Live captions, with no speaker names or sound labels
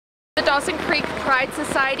Dawson Creek Pride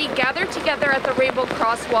Society gathered together at the Rainbow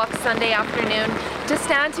Crosswalk Sunday afternoon to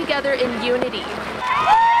stand together in unity.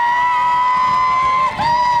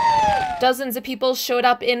 Dozens of people showed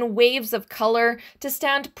up in waves of color to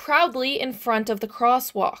stand proudly in front of the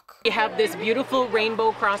crosswalk. We have this beautiful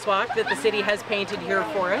rainbow crosswalk that the city has painted here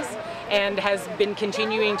for us and has been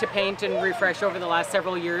continuing to paint and refresh over the last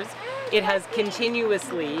several years. It has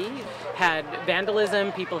continuously had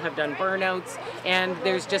vandalism, people have done burnouts, and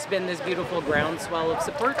there's just been this beautiful groundswell of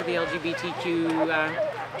support for the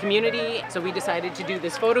LGBTQ community. So we decided to do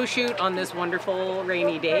this photo shoot on this wonderful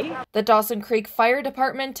rainy day. The Dawson Creek Fire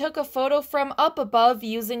Department took a photo from up above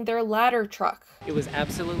using their ladder truck. It was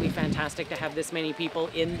absolutely fantastic to have this many people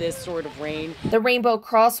in this sort of rain. The Rainbow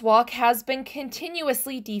Crosswalk has been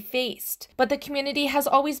continuously defaced, but the community has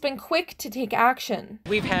always been quick to take action.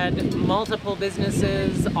 We've had multiple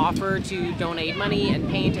businesses offer to donate money and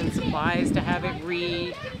paint and supplies to have it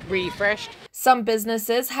refreshed. Some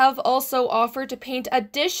businesses have also offered to paint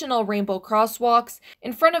additional rainbow crosswalks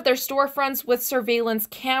in front of their storefronts with surveillance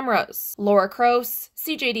cameras. Krause,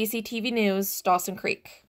 CJDC-TV News, Dawson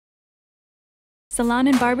Creek. Salon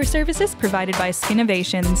and barber services provided by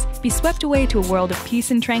Skinovations. Be swept away to a world of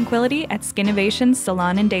peace and tranquility at Skinovations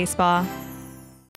Salon and Day Spa.